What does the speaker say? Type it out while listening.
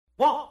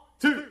1,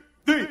 2,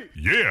 3.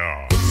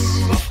 Yeah!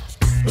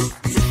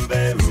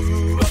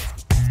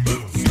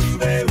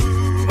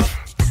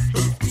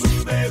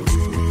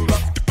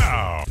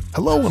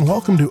 Hello and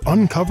welcome to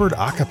Uncovered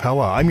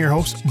Acapella. I'm your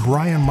host,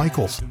 Brian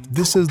Michaels.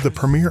 This is the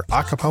premier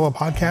acapella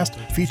podcast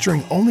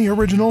featuring only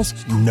originals,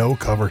 no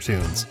cover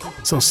tunes.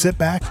 So sit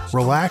back,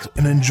 relax,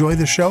 and enjoy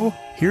the show.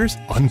 Here's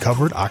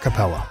Uncovered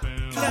Acapella.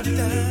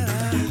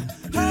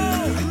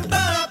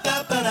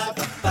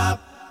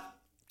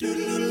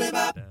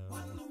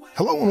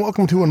 Hello and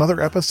welcome to another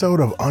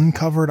episode of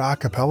Uncovered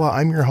Acapella.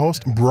 I'm your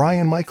host,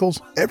 Brian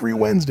Michaels. Every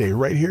Wednesday,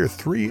 right here,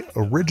 3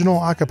 original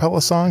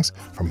acapella songs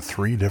from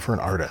 3 different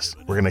artists.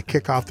 We're going to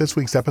kick off this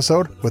week's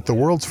episode with the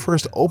world's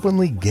first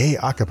openly gay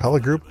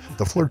acapella group,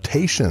 the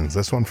Flirtatious.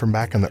 This one from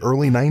back in the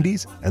early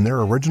 90s, and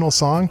their original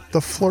song,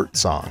 The Flirt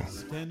Song.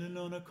 Standing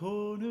on a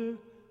corner,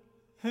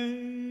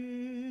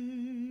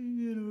 hanging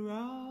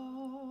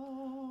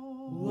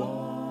around.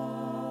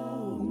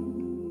 Whoa.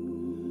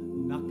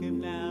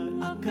 Knocking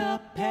out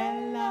acapella.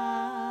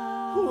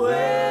 Well,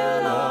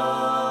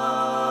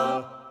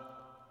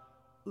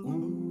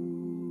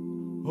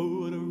 ooh,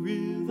 oh, what a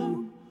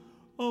rhythm.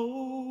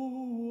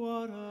 Oh,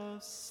 what a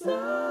sound.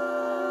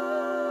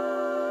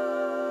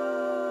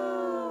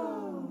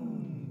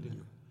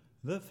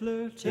 The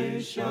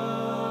flirtatious.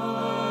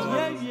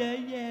 Yeah,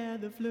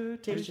 the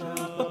flirtatious.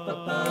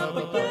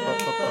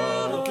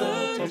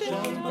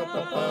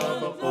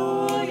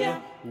 Oh,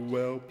 yeah.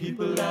 Well,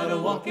 people that are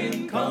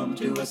walking come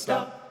to a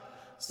stop.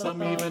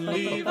 Some even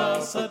leave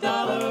us $1.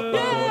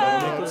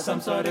 Yeah. Some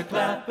started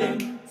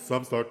clapping.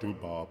 Some start to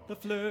bop. The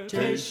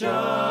flirtatious.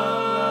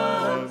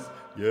 Yeah,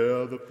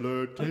 the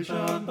flirtation.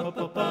 Yeah, the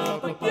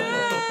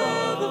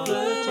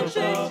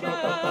flirtatious.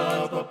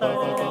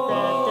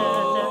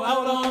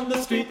 Out on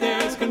the street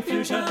there's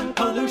confusion,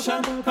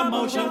 pollution,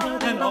 commotion,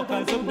 and all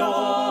kinds of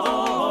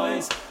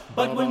noise.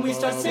 But when we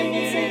start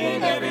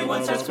singing,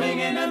 everyone starts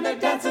swinging, and they're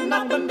dancing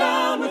up and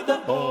down with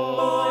the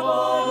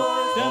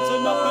boys.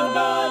 Dancing up and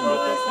down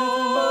with the boys.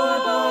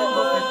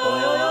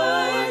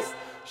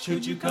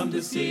 Should you come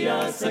to see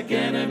us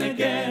again and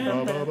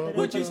again,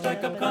 would you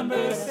strike up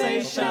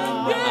conversation?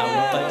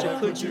 Yeah. But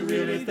could you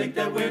really think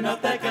that we're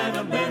not that kind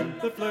of men?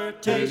 The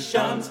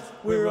flirtations,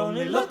 we're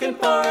only looking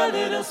for a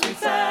little sweet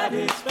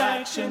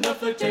satisfaction. The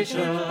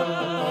flirtation,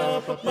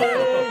 yeah, the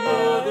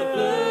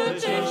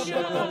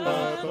flirtation.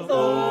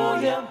 Oh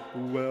yeah.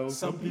 Well,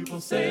 some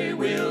people say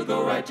we'll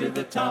go right to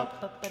the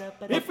top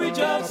if we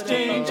just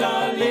change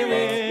our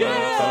lyrics.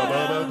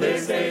 Yeah. They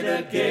say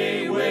that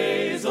gay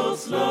ways will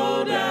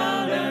slow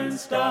down and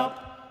stop.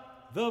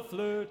 The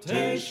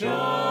flirtations.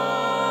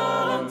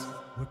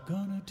 We're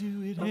gonna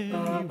do it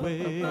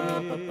anyway.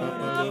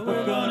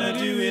 We're gonna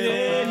do it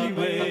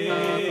anyway.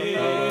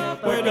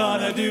 We're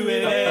gonna do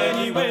it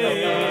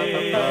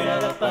anyway.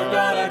 We're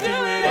gonna do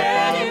it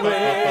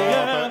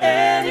anyway.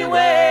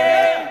 Anyway.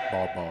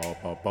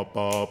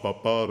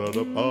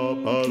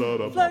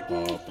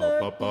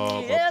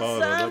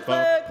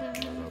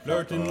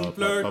 Flirting,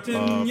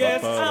 flirting,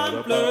 yes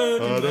I'm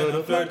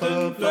flirting.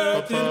 Flirting,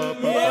 flirting,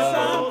 yes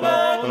I'm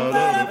flirting.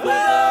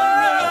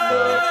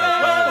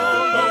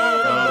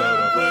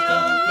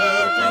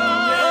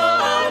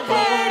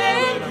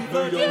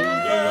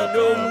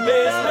 Don't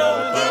miss no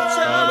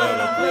picture.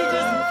 We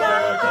just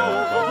gotta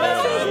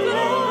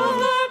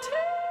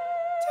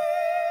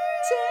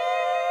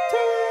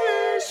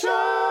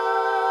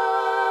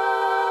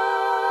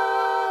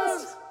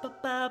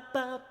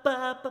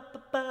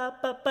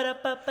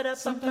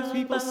Sometimes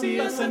people see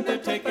us and they're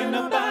taken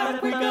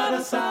aback. We got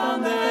a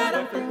sound that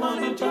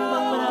everyone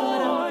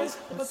enjoys.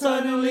 But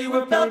suddenly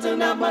we're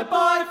belting out my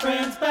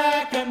boyfriend's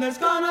back, and there's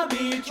gonna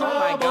be trouble. Oh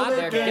my God,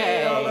 they're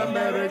gay. All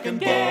American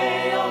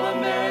gay, all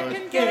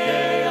American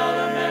gay, all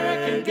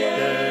American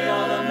gay,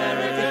 all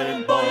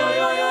American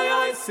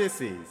boy,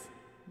 sissies.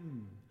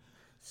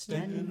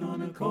 Standing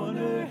on a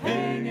corner,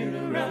 hanging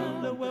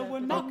around, well, we're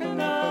knocking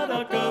out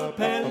a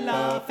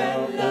cappella,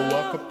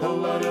 fella,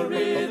 what a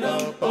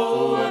rhythm,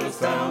 oh, what a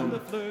sound, the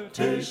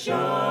flirtatious,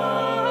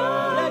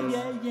 yeah,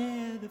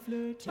 the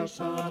flirtatious,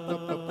 yeah, the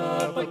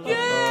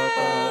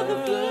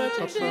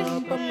flirtatious,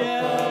 yeah,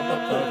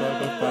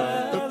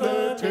 the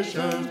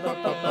flirtatious,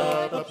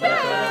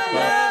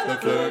 the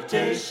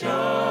flirtations,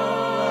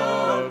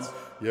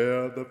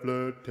 Yeah, the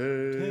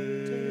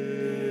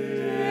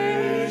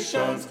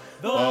flirtations.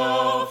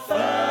 the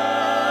fabulous,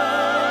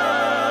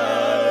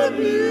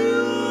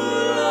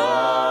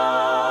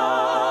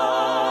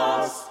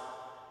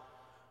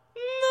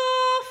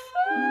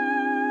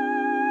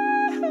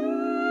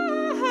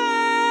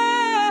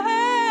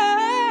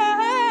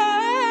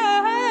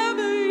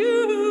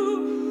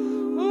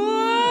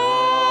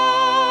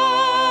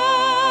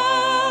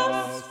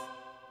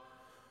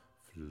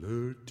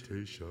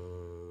 Flirtation.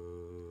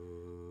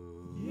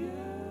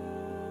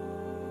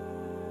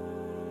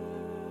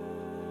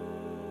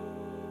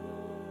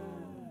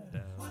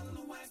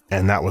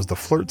 And that was the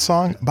Flirt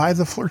Song by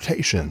the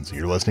Flirtations.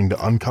 You're listening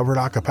to Uncovered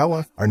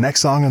Acapella. Our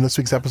next song in this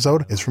week's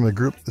episode is from the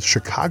group the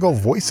Chicago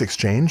Voice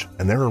Exchange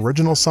and their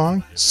original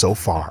song, So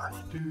Far.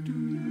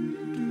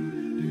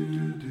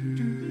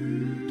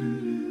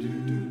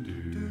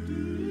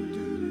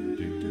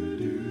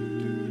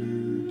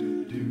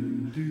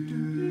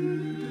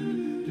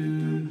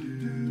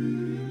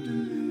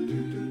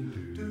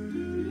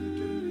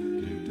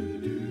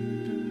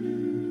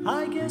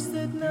 guess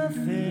that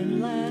nothing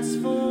lasts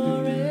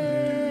forever.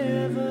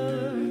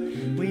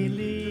 We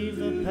leave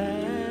the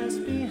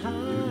past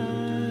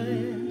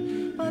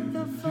behind, but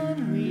the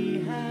fun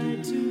we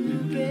had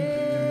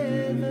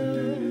together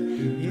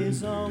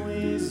is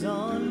always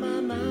on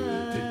my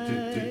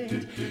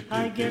mind.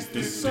 I guess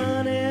the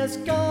sun has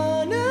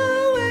gone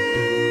away.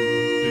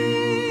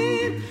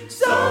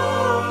 So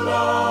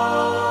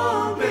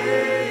long,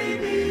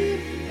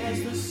 baby,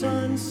 as the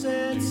sun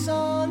sets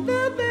on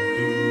the bay.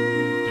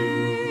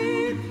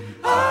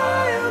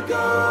 I'll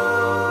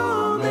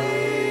go,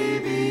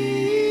 maybe.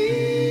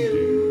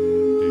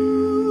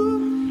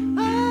 Ooh,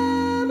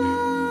 I'm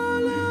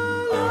all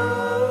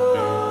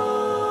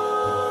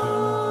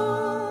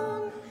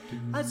alone.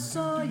 I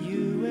saw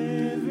you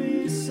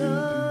every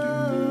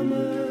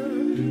summer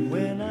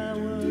when I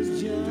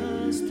was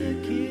just a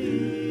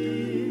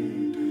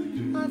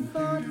kid. I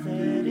thought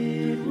that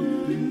it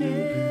would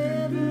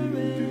never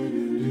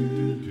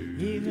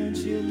end.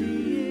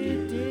 Eventually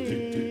it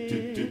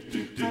did.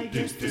 I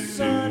guess the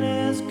sun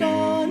has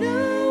gone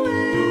away.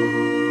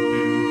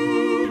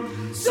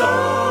 So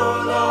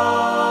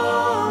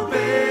long,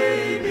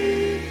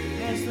 baby,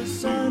 as the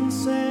sun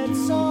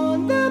sets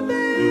on the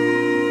bay.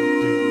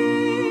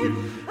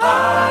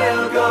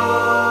 I'll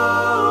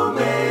go,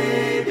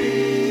 maybe.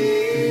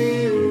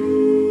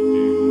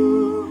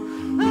 Ooh,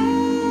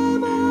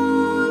 I'm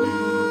all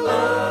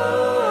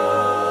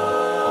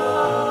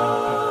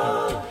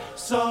alone.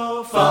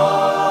 So far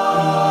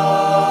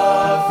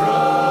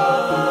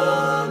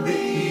from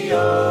the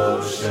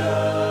ocean,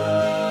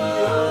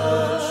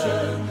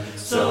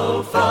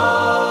 so far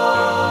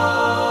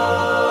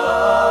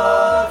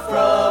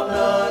from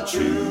the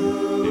truth.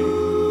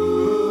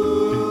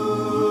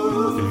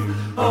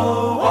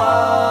 Oh, why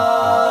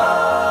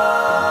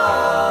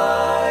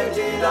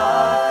did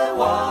I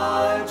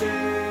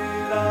wander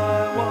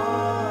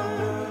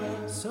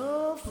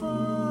so far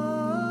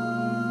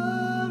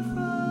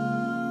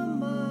from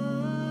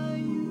my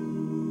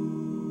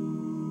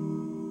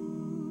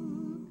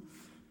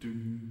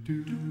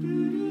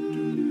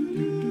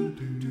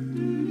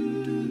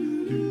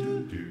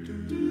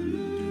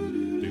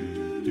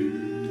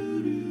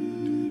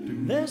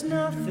There's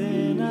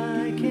nothing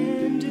I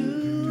can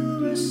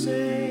do or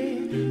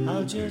say.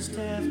 I'll just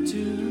have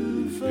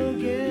to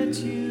forget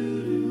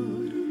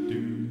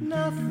you.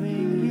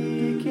 Nothing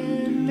here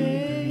can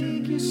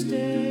make you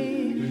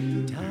stay.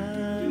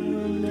 Time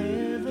will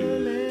never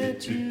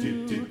let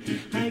you.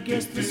 I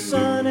guess the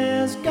sun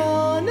has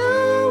gone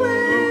away.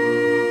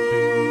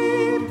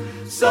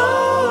 So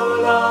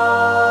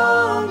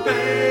long,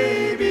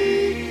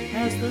 baby,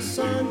 as the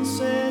sun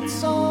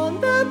sets on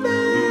the bay.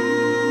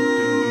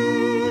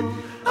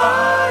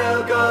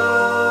 I'll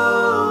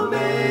go,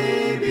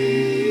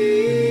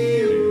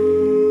 maybe.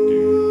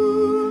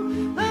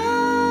 Ooh,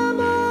 I'm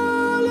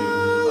all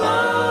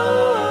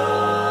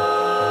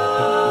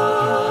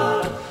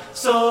alone.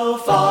 So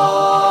far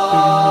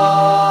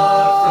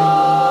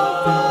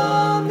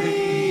from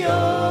the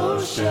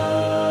ocean,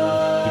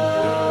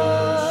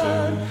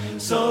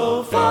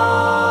 so far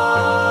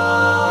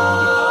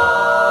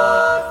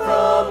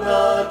from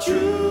the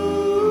truth.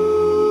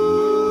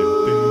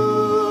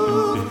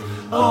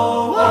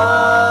 Oh, why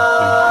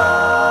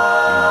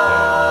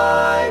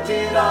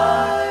did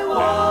I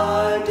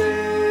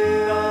wander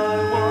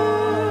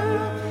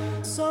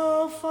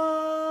so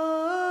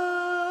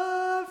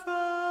far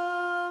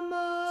from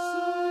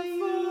my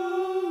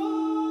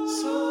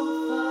youth, so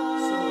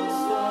far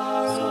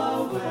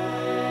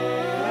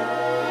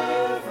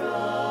away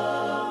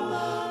from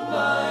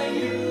my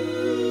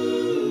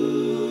youth,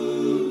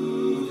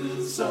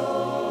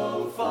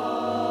 so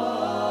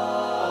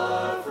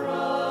far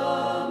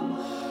from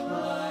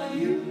my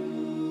youth,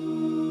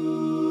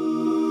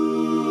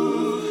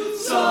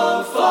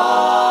 so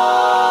far.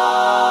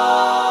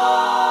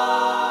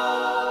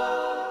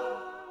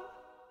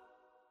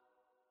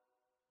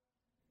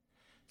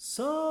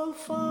 So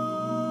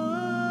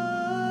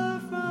far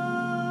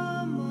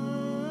from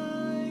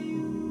my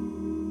youth.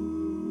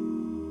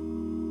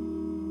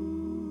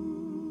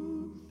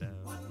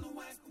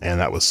 And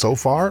that was So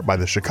Far by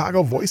the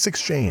Chicago Voice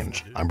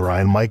Exchange. I'm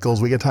Brian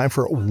Michaels. We get time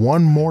for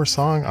one more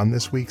song on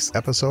this week's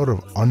episode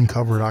of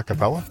Uncovered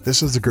Acapella.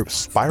 This is the group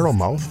Spiral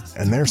Mouth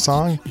and their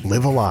song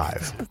Live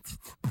Alive.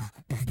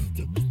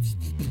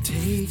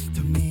 Take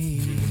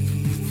me,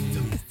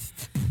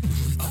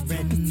 a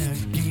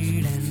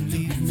renegade, and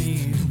leave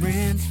me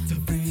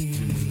rent-free.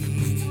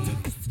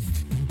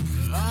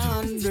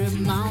 100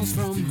 miles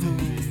from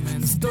home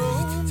and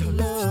stolen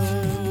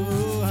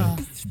love.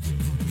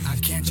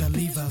 Can't you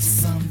leave us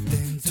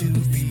something to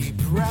be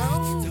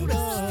proud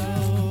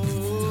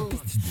of?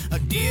 A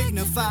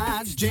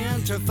dignified,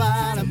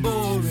 gentrified, and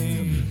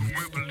boring.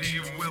 We'll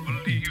believe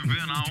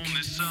in our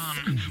only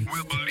son.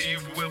 We'll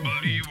believe when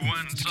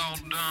it's all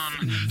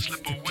done.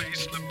 Slip away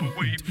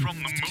from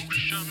the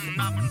motion.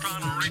 I've been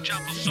trying to reach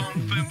out for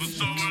something for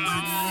so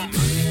long.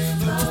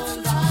 Live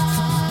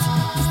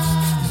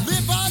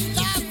a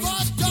life,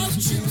 but don't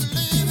you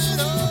live it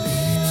up.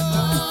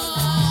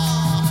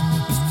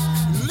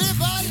 Live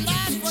a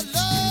life for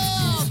love.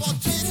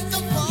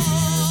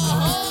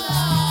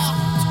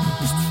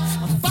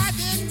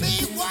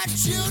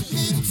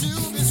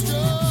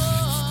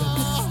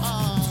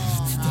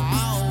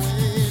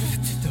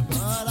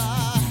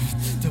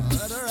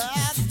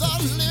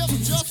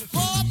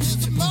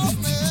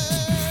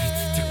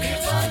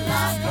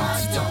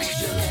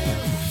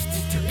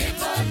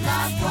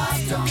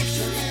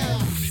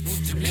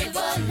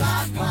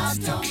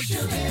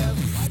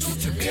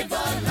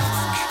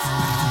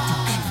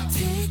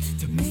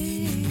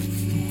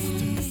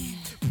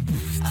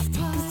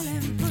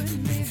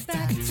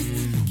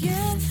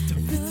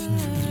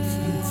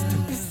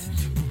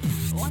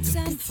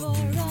 for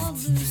all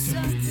who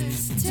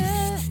surface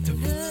terror.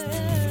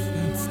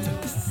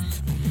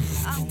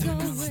 I'm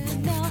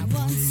going out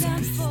once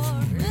and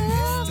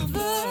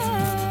forever.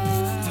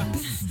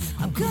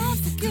 I'm gone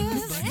for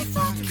good, but if I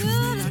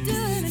could, I'd do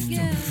it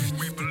again.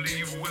 We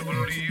believe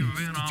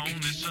in our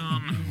only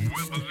son.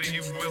 We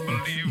believe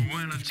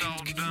when it's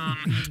all done.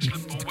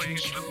 Slip away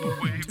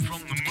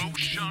from the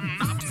motion.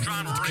 I've been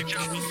trying to reach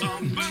out for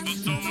something for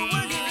so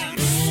long.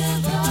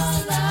 Live a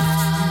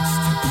life.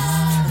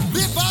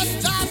 Live or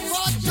die,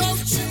 boy,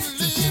 don't you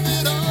live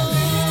it all.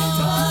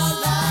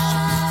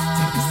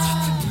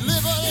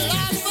 Live a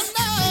life for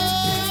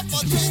love,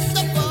 for take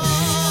the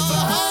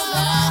ball.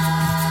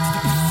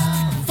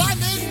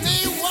 Finding me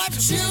what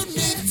you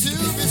need to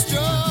be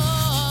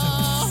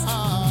strong.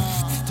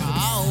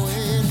 I'll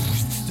wait,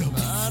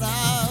 but I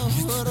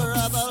would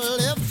rather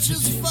live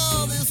just for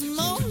this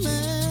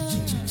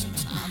moment.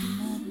 I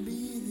might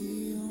be the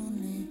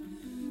only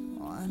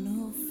one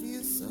who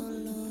feels so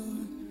low.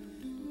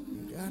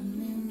 You got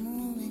me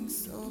moving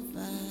so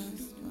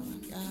fast, but I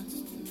got to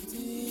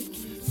take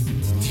it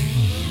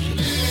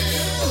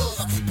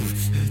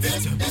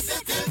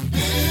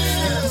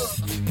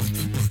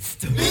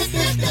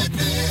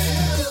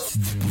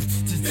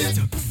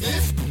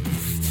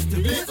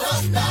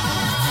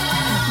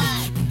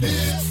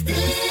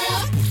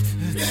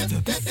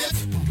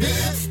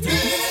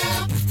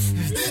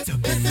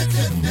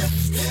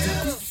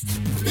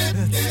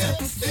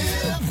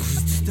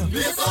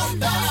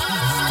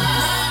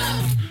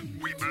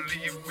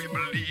We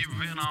believe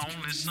in our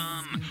only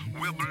son.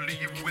 We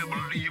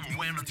believe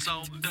when it's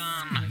all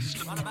done.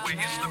 Slip away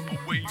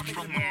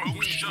from the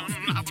motion.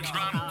 I've been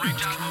trying to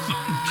reach out for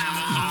something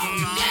for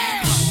so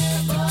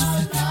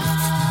long.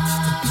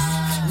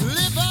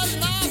 live a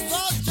life,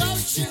 or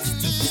don't you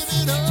live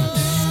it all.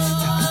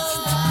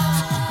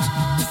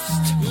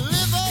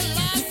 Live a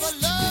life for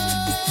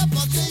love,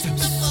 or take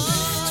the fall.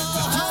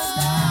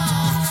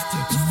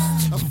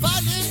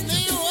 Finding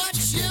me what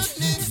you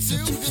need to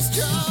be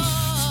strong.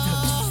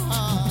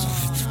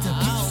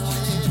 I'll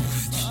wait,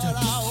 but I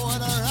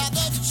would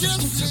rather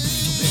just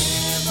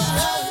live a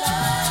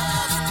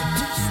life.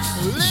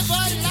 Live a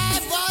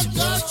life, or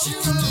don't you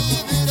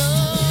live it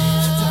all.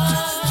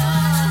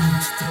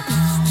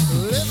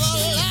 Live a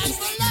life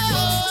for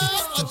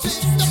love, or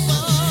take the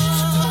fall.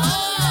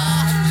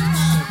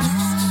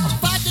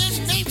 Finding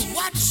me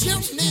what you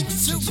need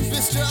to be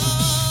strong.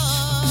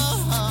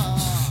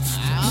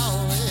 I'll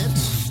wait,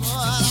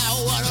 but I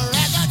would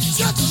rather just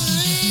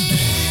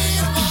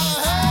live a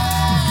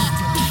life.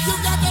 You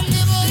got to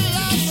live a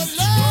life for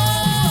love.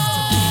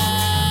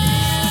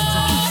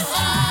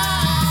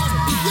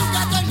 You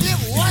got to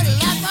live one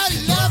life for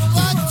love,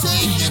 but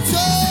take it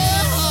all.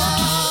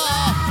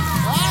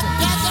 I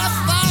got to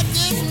find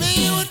in me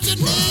what you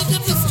need to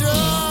be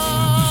strong.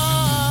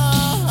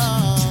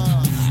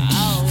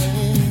 I'll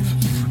wait,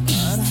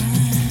 but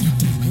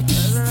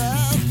I'd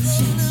rather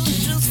live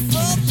just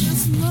for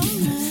this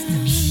moment.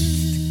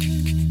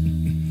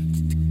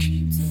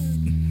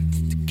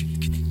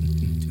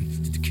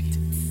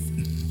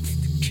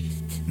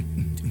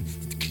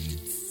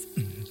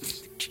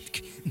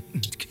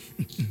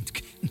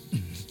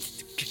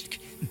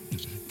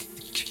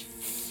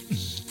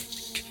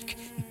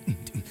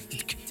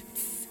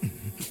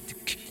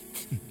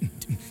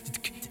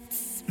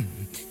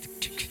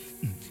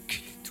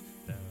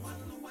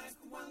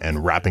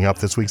 And wrapping up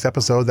this week's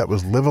episode, that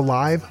was Live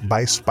Alive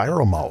by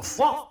Spiral Mouth.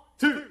 1,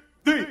 2,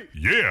 3.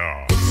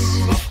 Yeah.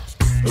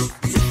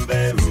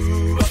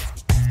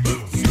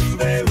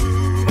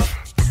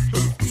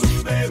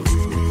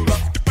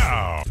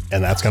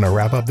 And that's going to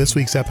wrap up this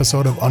week's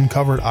episode of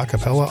Uncovered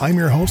Acapella. I'm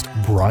your host,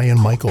 Brian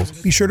Michaels.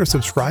 Be sure to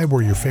subscribe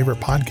where your favorite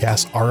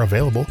podcasts are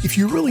available. If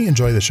you really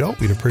enjoy the show,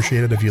 we'd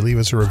appreciate it if you leave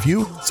us a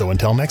review. So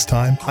until next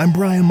time, I'm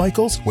Brian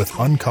Michaels with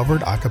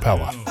Uncovered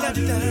Acapella.